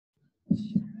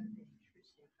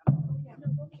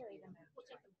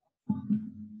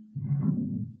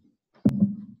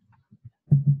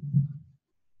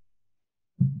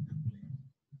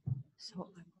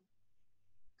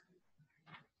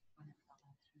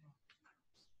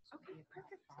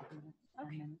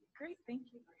Okay, great, thank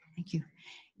you. Thank you.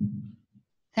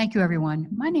 Thank you, everyone.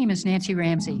 My name is Nancy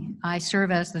Ramsey. I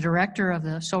serve as the director of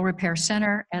the Soul Repair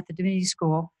Center at the Divinity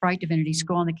School, Brite Divinity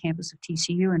School on the campus of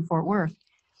TCU in Fort Worth.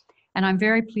 And I'm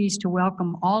very pleased to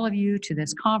welcome all of you to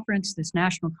this conference, this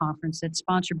national conference that's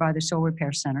sponsored by the Soul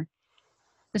Repair Center.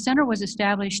 The center was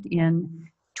established in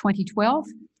 2012.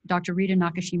 Dr. Rita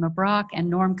Nakashima-Brock and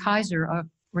Norm Kaiser, a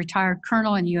retired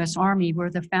colonel in the U.S. Army, were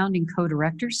the founding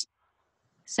co-directors.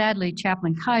 Sadly,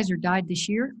 Chaplain Kaiser died this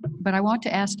year, but I want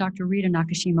to ask Dr. Rita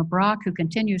Nakashima-Brock, who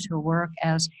continues her work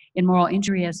in moral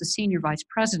injury as the Senior Vice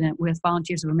President with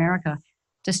Volunteers of America,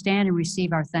 to stand and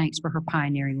receive our thanks for her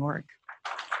pioneering work.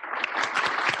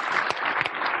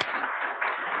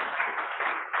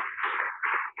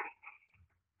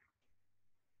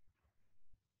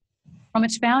 From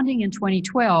its founding in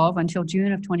 2012 until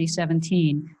June of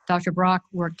 2017, Dr. Brock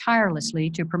worked tirelessly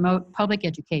to promote public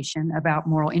education about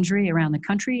moral injury around the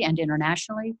country and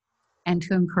internationally, and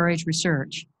to encourage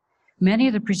research. Many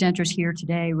of the presenters here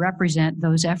today represent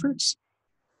those efforts,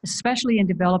 especially in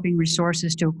developing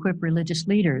resources to equip religious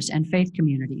leaders and faith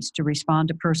communities to respond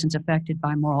to persons affected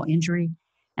by moral injury,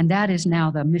 and that is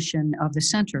now the mission of the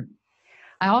center.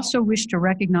 I also wish to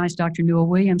recognize Dr. Newell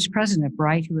Williams, president of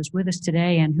Brite, who is with us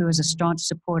today and who is a staunch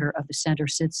supporter of the center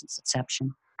since its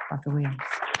inception. Dr. Williams.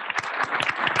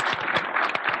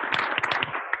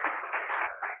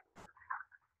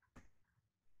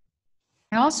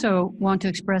 I also want to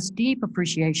express deep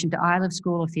appreciation to Iliff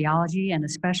School of Theology and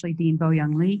especially Dean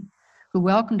Bo-Young Lee, who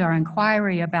welcomed our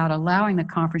inquiry about allowing the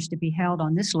conference to be held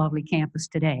on this lovely campus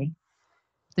today.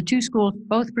 The two schools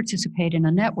both participate in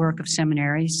a network of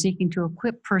seminaries seeking to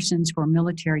equip persons for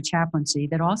military chaplaincy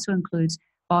that also includes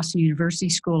Boston University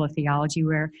School of Theology,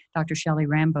 where Dr. Shelley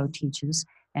Rambo teaches,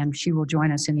 and she will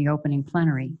join us in the opening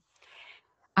plenary.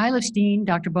 Iliff's dean,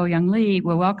 Dr. Bo-Young Lee,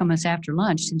 will welcome us after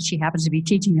lunch since she happens to be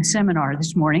teaching a seminar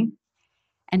this morning.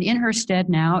 And in her stead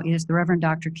now is the Reverend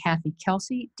Dr. Kathy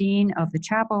Kelsey, Dean of the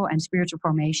Chapel and Spiritual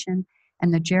Formation,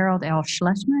 and the Gerald L.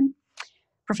 Schlesman,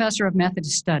 Professor of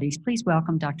Methodist Studies. Please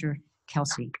welcome Dr.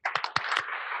 Kelsey.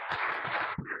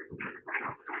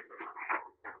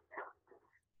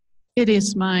 It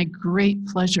is my great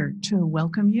pleasure to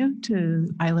welcome you to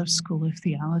Iliff School of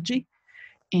Theology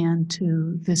and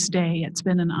to this day. It's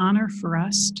been an honor for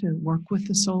us to work with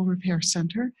the Soul Repair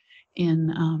Center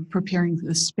in preparing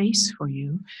the space for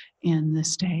you in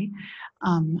this day.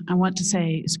 I want to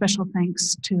say special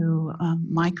thanks to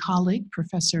my colleague,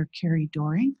 Professor Carrie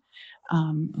Doring,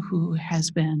 who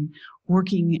has been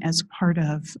working as part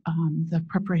of the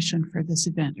preparation for this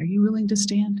event. Are you willing to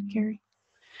stand, Carrie?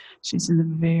 She's in the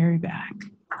very back.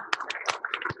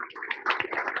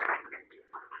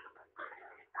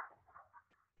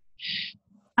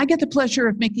 I get the pleasure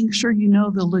of making sure you know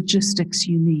the logistics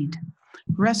you need.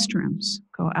 Restrooms,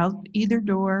 go out either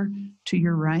door to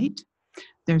your right.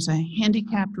 There's a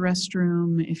handicapped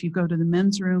restroom. If you go to the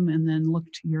men's room and then look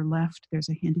to your left, there's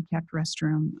a handicapped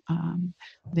restroom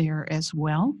there as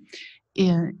well.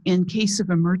 In case of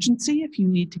emergency, if you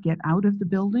need to get out of the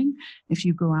building, if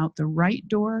you go out the right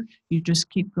door, you just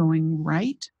keep going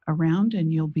right around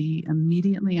and you'll be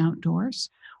immediately outdoors,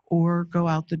 or go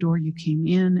out the door you came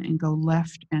in and go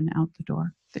left and out the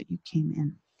door that you came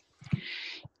in.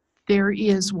 There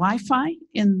is Wi-Fi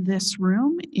in this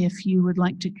room. If you would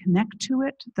like to connect to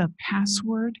it, the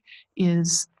password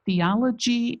is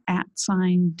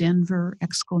theology@Denver!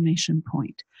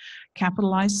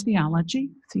 Capitalized theology,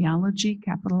 theology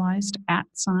capitalized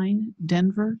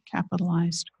 @Denver!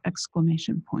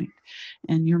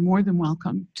 And you're more than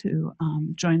welcome to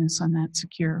join us on that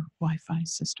secure Wi-Fi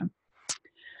system.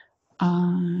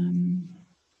 I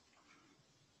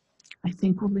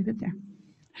think we'll leave it there.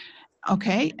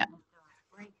 Okay.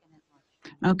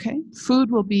 Okay, food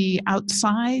will be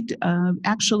outside,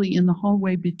 actually in the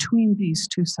hallway between these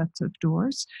two sets of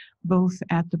doors, both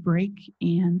at the break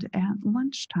and at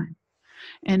lunchtime.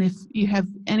 And if you have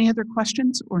any other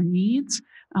questions or needs,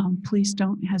 please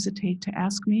don't hesitate to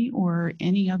ask me or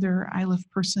any other Iliff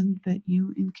person that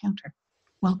you encounter.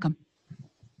 Welcome.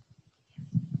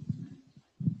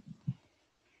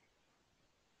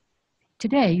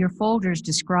 Today, your folders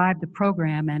describe the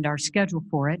program and our schedule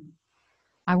for it.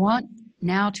 I want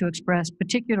now to express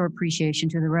particular appreciation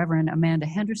to the Reverend Amanda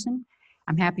Henderson,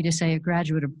 I'm happy to say a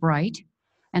graduate of Brite,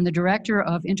 and the director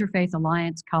of Interfaith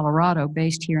Alliance Colorado,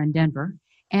 based here in Denver,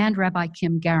 and Rabbi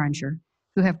Kim Garinger,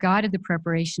 who have guided the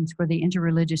preparations for the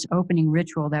interreligious opening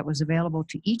ritual that was available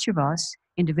to each of us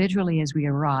individually as we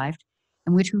arrived,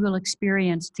 and which we will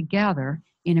experience together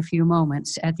in a few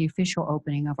moments at the official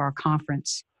opening of our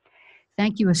conference.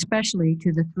 Thank you especially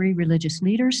to the three religious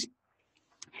leaders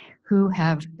who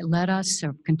have led us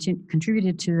or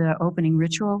contributed to the opening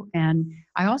ritual. And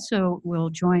I also will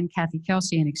join Kathy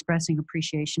Kelsey in expressing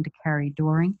appreciation to Carrie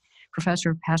Doring,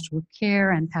 Professor of Pastoral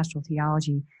Care and Pastoral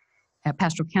Theology,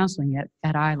 Pastoral Counseling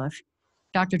at Iliff.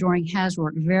 Dr. Doring has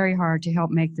worked very hard to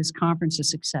help make this conference a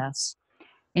success.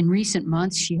 In recent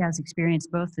months, she has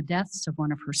experienced both the deaths of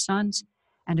one of her sons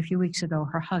and a few weeks ago,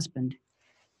 her husband.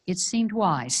 It seemed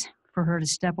wise for her to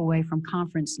step away from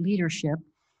conference leadership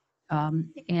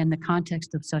in the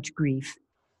context of such grief.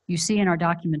 You see in our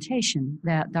documentation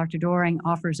that Dr. Doring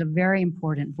offers a very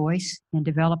important voice in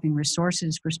developing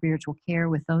resources for spiritual care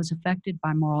with those affected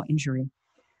by moral injury.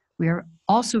 We are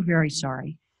also very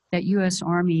sorry that U.S.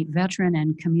 Army veteran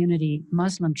and community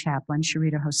Muslim chaplain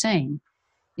Sharita Hossain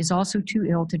is also too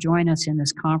ill to join us in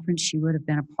this conference. She would have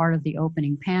been a part of the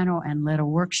opening panel and led a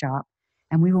workshop,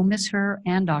 and we will miss her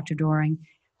and Dr. Doring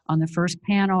on the first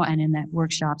panel and in the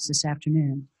workshops this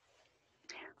afternoon.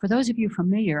 For those of you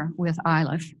familiar with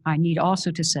Iliff, I need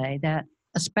also to say that,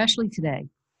 especially today,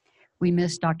 we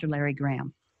miss Dr. Larry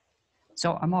Graham.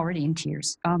 So I'm already in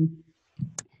tears.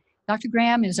 Dr.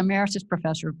 Graham is Emeritus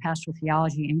Professor of Pastoral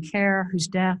Theology and Care, whose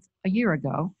death a year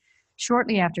ago,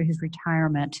 shortly after his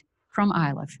retirement from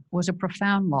Iliff, was a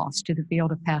profound loss to the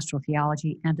field of pastoral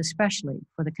theology and especially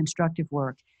for the constructive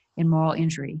work in moral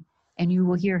injury. And you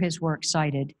will hear his work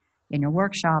cited in your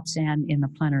workshops and in the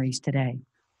plenaries today.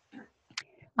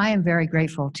 I am very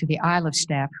grateful to the Iliff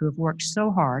staff who have worked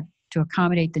so hard to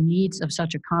accommodate the needs of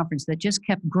such a conference that just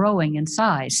kept growing in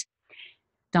size.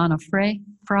 Donna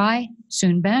Fry,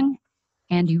 Soon Beng,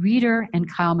 Andy Reeder, and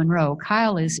Kyle Monroe.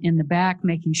 Kyle is in the back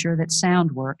making sure that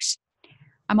sound works.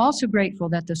 I'm also grateful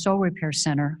that the Soul Repair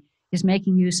Center is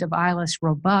making use of Iliff's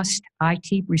robust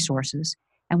IT resources,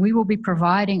 and we will be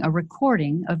providing a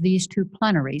recording of these two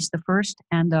plenaries, the first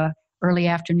and the early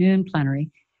afternoon plenary,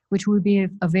 which will be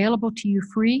available to you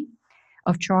free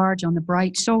of charge on the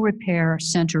Brite Soul Repair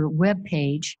Center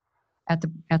webpage at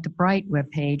the Brite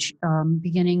webpage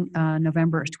beginning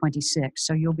November 26th.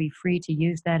 So you'll be free to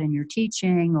use that in your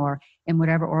teaching or in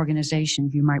whatever organization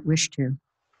you might wish to.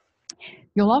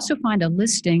 You'll also find a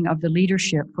listing of the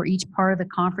leadership for each part of the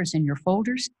conference in your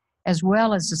folders, as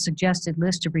well as a suggested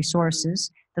list of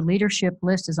resources. The leadership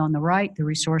list is on the right, the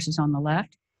resources on the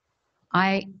left.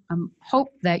 I hope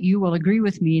that you will agree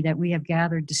with me that we have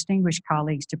gathered distinguished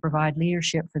colleagues to provide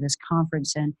leadership for this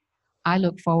conference, and I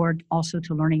look forward also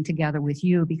to learning together with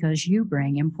you because you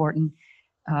bring important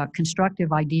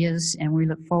constructive ideas, and we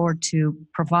look forward to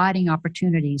providing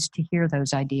opportunities to hear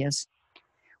those ideas.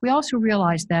 We also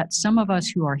realize that some of us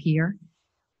who are here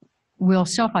will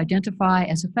self-identify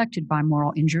as affected by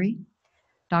moral injury.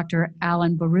 Dr.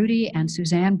 Alan Baruti and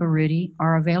Suzanne Baruti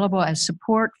are available as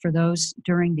support for those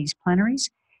during these plenaries,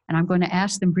 and I'm going to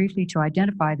ask them briefly to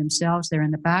identify themselves. They're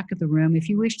in the back of the room if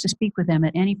you wish to speak with them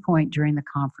at any point during the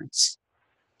conference.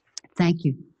 Thank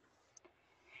you.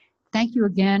 Thank you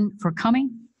again for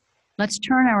coming. Let's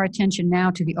turn our attention now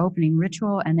to the opening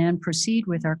ritual and then proceed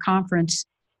with our conference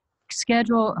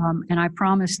schedule, and I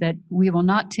promise that we will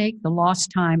not take the lost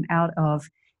time out of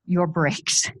your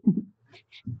breaks.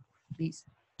 Please.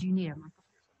 Do you need a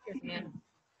microphone?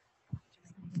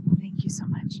 Thank you so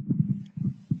much.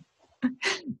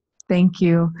 Thank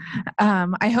you.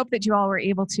 I hope that you all were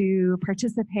able to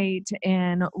participate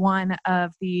in one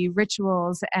of the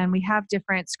rituals, and we have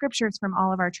different scriptures from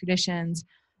all of our traditions.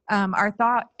 Our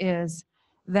thought is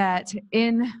that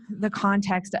in the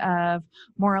context of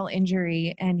moral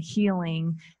injury and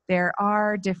healing, there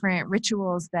are different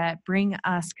rituals that bring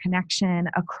us connection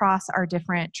across our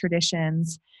different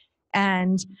traditions.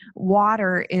 And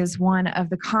water is one of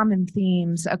the common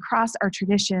themes across our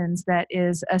traditions that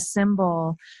is a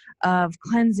symbol of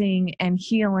cleansing and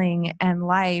healing and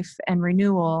life and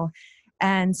renewal.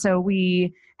 And so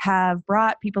we have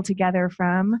brought people together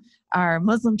from our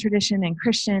Muslim tradition and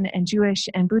Christian and Jewish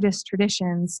and Buddhist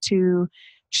traditions to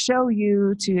show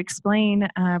you, to explain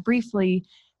briefly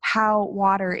how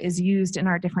water is used in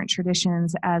our different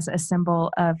traditions as a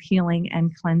symbol of healing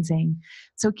and cleansing.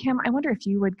 So Kim, I wonder if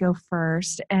you would go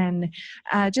first and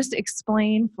just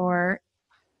explain for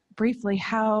briefly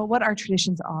what our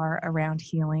traditions are around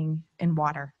healing in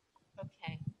water.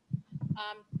 Okay.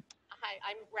 Hi,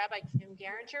 I'm Rabbi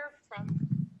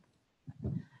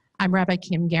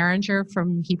Kim Garinger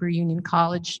from Hebrew Union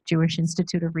College, Jewish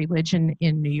Institute of Religion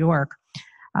in New York.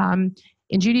 In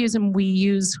Judaism, we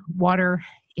use water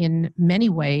in many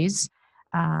ways,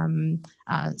 some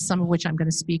of which I'm going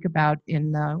to speak about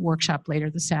in the workshop later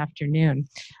this afternoon.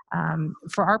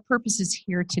 For our purposes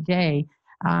here today,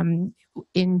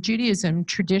 in Judaism,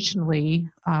 traditionally,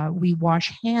 we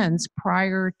wash hands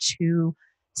prior to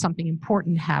something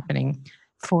important happening.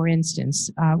 For instance,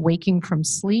 waking from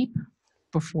sleep,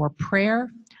 before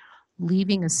prayer,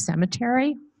 leaving a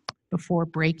cemetery, before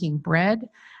breaking bread,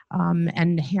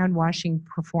 and hand washing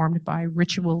performed by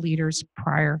ritual leaders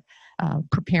prior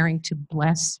preparing to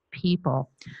bless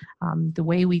people. The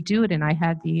way we do it, and I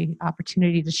had the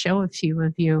opportunity to show a few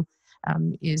of you,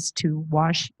 is to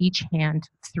wash each hand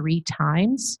 3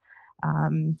 times.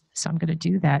 So I'm going to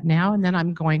do that now, and then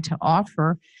I'm going to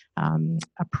offer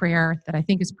a prayer that I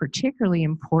think is particularly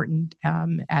important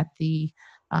at the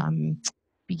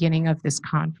beginning of this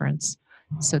conference.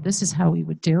 So this is how we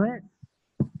would do it.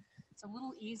 It's a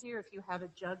little easier if you have a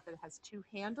jug that has 2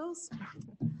 handles.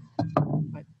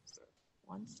 But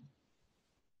once,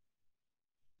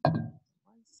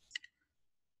 twice,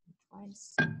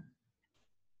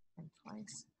 and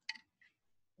twice,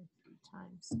 and 3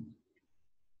 times, and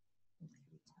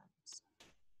 3 times.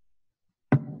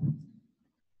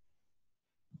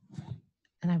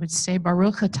 And I would say,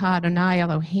 Baruch atah Adonai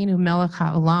Eloheinu melech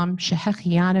haolam,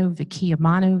 shehechianu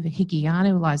v'kiyamanu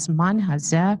v'higianu lazman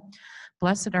hazeh.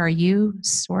 Blessed are you,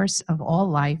 source of all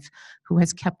life, who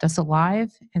has kept us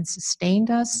alive and sustained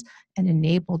us and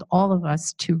enabled all of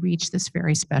us to reach this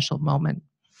very special moment.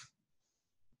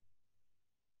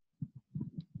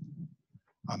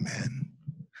 Amen.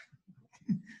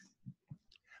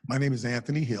 My name is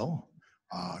Anthony Hill,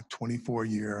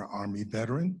 24-year Army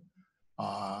veteran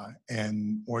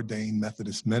and ordained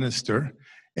Methodist minister.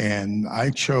 And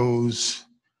I chose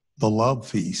the Love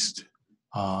Feast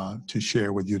to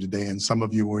share with you today. And some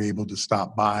of you were able to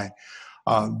stop by.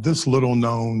 This little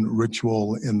known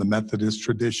ritual in the Methodist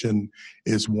tradition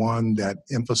is one that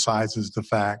emphasizes the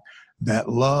fact that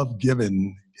love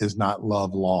given is not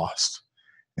love lost.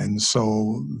 And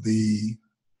so the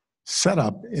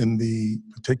setup in the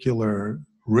particular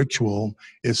ritual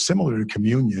is similar to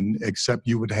communion, except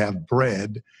you would have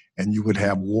bread and you would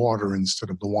have water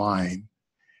instead of the wine.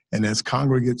 And as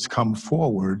congregates come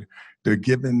forward, they're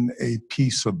given a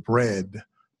piece of bread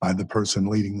by the person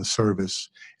leading the service.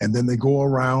 And then they go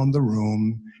around the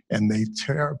room and they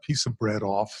tear a piece of bread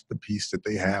off the piece that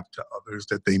they have to others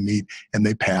that they meet, and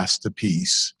they pass the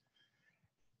piece.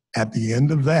 At the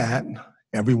end of that,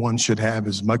 everyone should have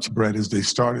as much bread as they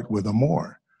started with or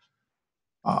more.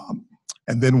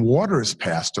 And then water is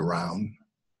passed around,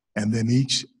 and then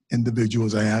each individual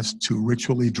is asked to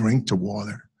ritually drink the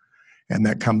water. And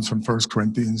that comes from 1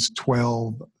 Corinthians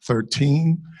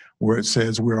 12:13, where it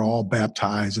says we're all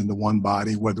baptized into one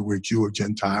body, whether we're Jew or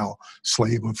Gentile,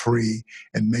 slave or free,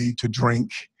 and made to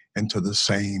drink into the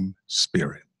same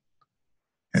Spirit.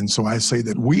 And so I say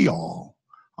that we all,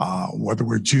 whether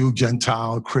we're Jew,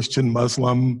 Gentile, Christian,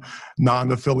 Muslim,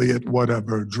 non-affiliate,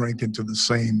 whatever, drink into the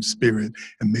same Spirit,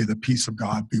 and may the peace of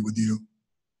God be with you.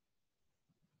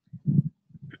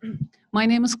 My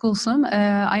name is Kulsum.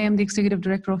 I am the Executive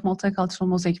Director of Multicultural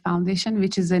Mosaic Foundation,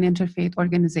 which is an interfaith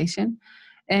organization.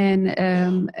 And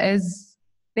as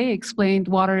they explained,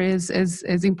 water is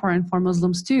important for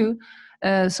Muslims too.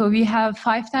 So we have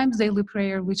 5 times daily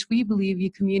prayer, which we believe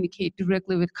you communicate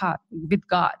directly with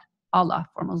God, Allah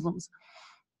for Muslims.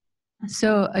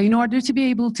 So in order to be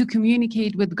able to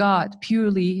communicate with God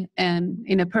purely and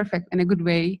in a perfect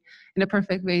way,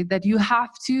 that you have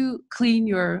to clean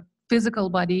your physical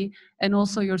body and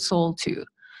also your soul too.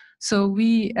 So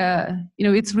we,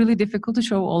 it's really difficult to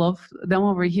show all of them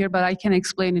over here, but I can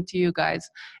explain it to you guys.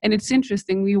 And it's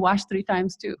interesting, we wash 3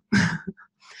 times too.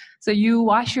 So you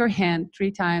wash your hand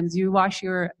 3 times, you wash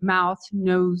your mouth,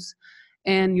 nose,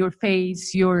 and your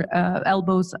face, your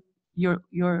elbows,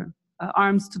 your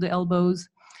arms to the elbows,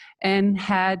 and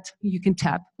head, you can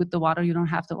tap with the water, you don't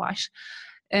have to wash.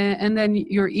 And then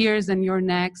your ears and your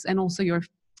necks, and also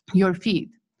your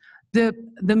feet.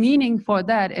 The meaning for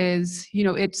that is,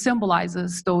 it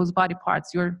symbolizes those body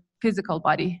parts, your physical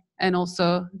body, and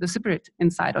also the spirit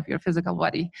inside of your physical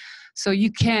body. So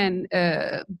you can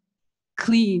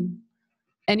clean,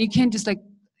 and you can just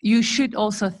you should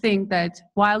also think that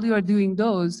while you are doing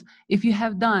those, if you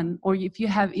have done, or if you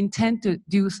have intent to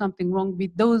do something wrong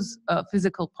with those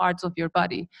physical parts of your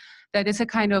body, that is a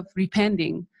kind of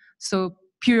repenting, so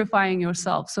purifying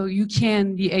yourself, so you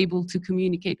can be able to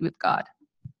communicate with God.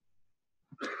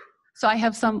 So I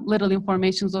have some little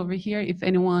informations over here. If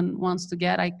anyone wants to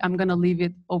get, I'm going to leave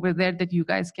it over there that you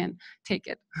guys can take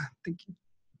it. Thank you.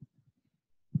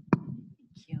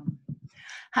 Thank you.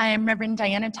 Hi, I'm Reverend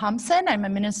Diana Thompson. I'm a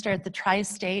minister at the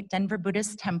Tri-State Denver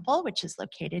Buddhist Temple, which is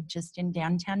located just in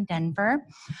downtown Denver.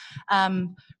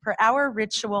 For our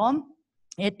ritual,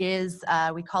 It is,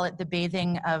 we call it the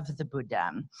bathing of the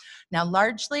Buddha. Now,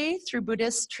 largely through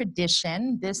Buddhist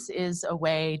tradition, this is a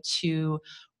way to,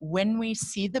 when we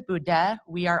see the Buddha,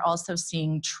 we are also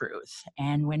seeing truth.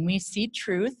 And when we see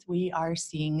truth, we are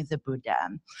seeing the Buddha.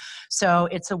 So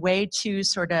it's a way to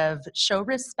sort of show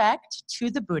respect to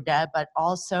the Buddha, but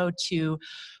also to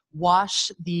wash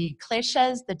the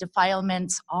kleshas, the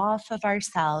defilements, off of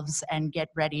ourselves and get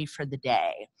ready for the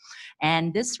day.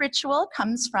 And this ritual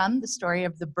comes from the story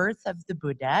of the birth of the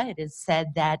Buddha. It is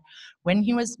said that when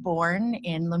he was born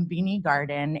in Lumbini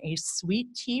Garden, a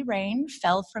sweet tea rain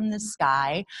fell from the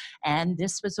sky, and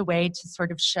this was a way to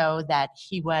sort of show that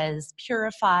he was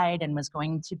purified and was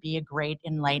going to be a great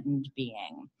enlightened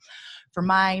being. For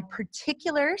my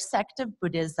particular sect of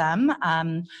Buddhism,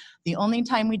 the only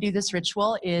time we do this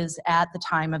ritual is at the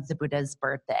time of the Buddha's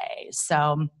birthday.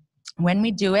 So when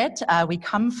we do it, we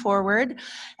come forward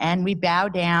and we bow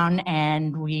down,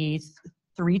 and we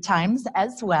 3 times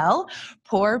as well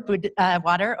pour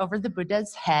water over the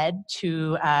Buddha's head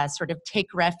to sort of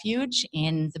take refuge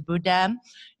in the Buddha,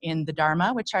 in the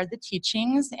Dharma, which are the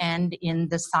teachings, and in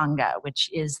the Sangha, which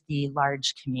is the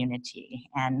large community.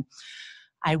 And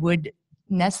I would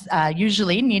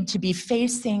usually need to be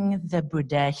facing the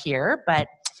Buddha here, but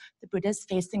the Buddha is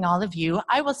facing all of you.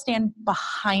 I will stand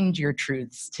behind your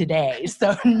truths today,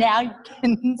 so now you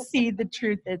can see the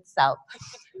truth itself.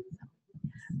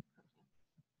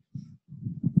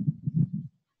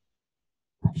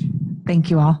 Thank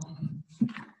you all.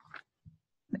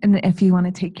 And if you want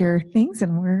to take your things,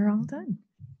 and we're all done.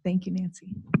 Thank you,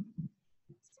 Nancy.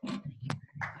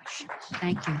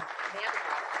 Thank you.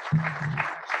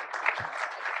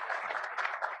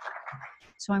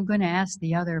 So I'm going to ask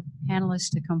the other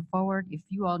panelists to come forward. If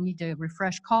you all need to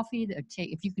refresh coffee,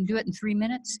 if you can do it in 3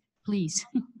 minutes, please.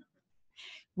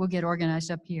 We'll get organized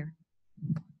up here.